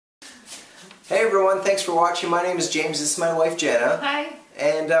Hey everyone, thanks for watching. My name is James, this is my wife Jenna. Hi.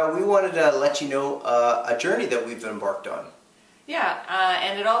 And we wanted to let you know a journey that we've embarked on. Yeah,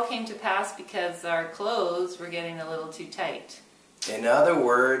 and it all came to pass because our clothes were getting a little too tight. In other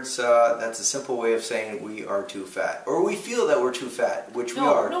words, that's a simple way of saying we are too fat. Or we feel that we're too fat, which we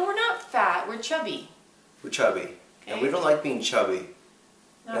are. No, we're not fat, we're chubby. We're chubby. Okay. And we don't like being chubby.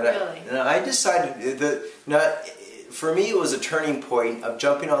 Not really. I decided that, for me it was a turning point of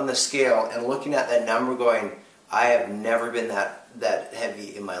jumping on the scale and looking at that number going, I have never been that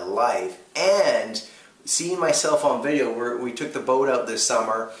heavy in my life. And seeing myself on video, we took the boat out this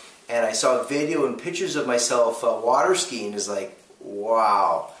summer and I saw video and pictures of myself water skiing is like,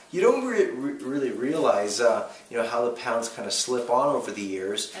 wow. You don't really realize you know, how the pounds kind of slip on over the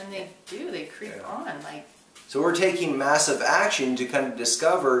years. And they do, they creep on. So we're taking massive action to kind of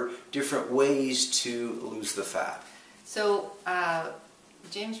discover different ways to lose the fat. So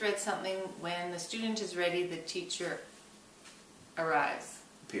James read something, when the student is ready, the teacher arrives.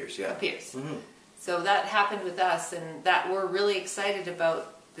 Appears, yeah. Appears. Mm-hmm. So that happened with us, and that we're really excited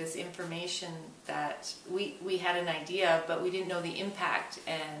about this information that we had an idea, but we didn't know the impact,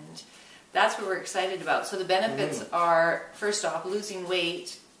 and that's what we're excited about. So the benefits are, first off, losing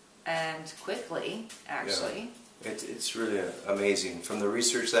weight, and quickly, actually. Yeah. It's really amazing. From the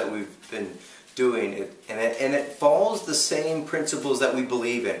research that we've been doing, and it follows the same principles that we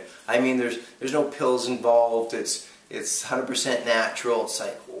believe in. I mean, there's no pills involved. It's 100% natural. It's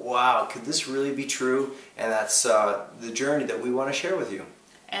like, wow, could this really be true? And that's the journey that we want to share with you.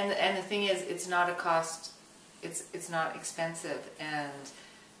 And the thing is, it's not a cost. It's not expensive, and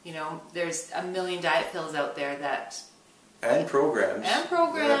you know, there's a million diet pills out there that. And programs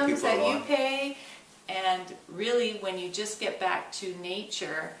that you pay, and really when you just get back to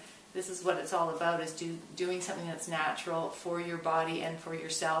nature, this is what it's all about, is doing something that's natural for your body and for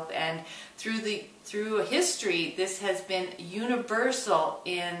yourself. And through history, this has been universal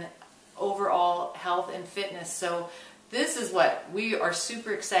in overall health and fitness. So this is what we are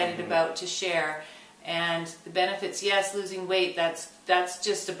super excited about to share. And the benefits, yes, losing weight, that's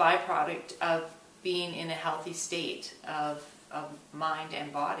just a byproduct of being in a healthy state of mind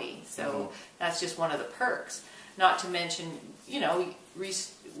and body. So that's just one of the perks. Not to mention, you know,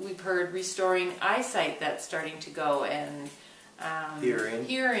 we've heard restoring eyesight that's starting to go, and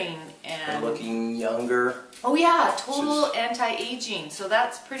hearing and looking younger. Oh yeah, total anti-aging. So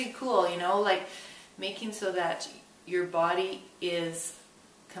that's pretty cool, you know, like making so that your body is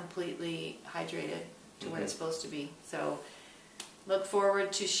completely hydrated to what it's supposed to be. So look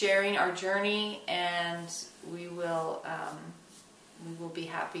forward to sharing our journey, and we will be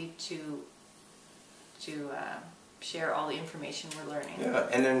happy to share all the information we're learning. Yeah,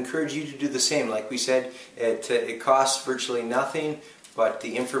 and I encourage you to do the same. Like we said, it costs virtually nothing, but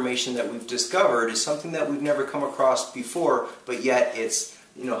the information that we've discovered is something that we've never come across before, but yet it's,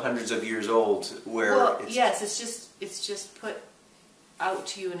 you know, hundreds of years old. Yes, it's just put out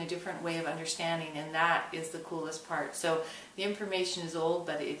to you in a different way of understanding, and that is the coolest part. So the information is old,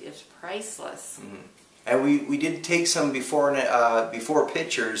 but it is priceless. And we did take some before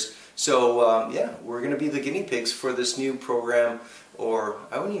pictures, so yeah, we're going to be the guinea pigs for this new program, or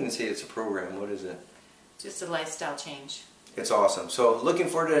I wouldn't even say it's a program. What is it? Just a lifestyle change. It's awesome. So looking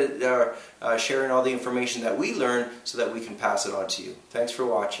forward to sharing all the information that we learn so that we can pass it on to you. Thanks for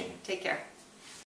watching. Take care.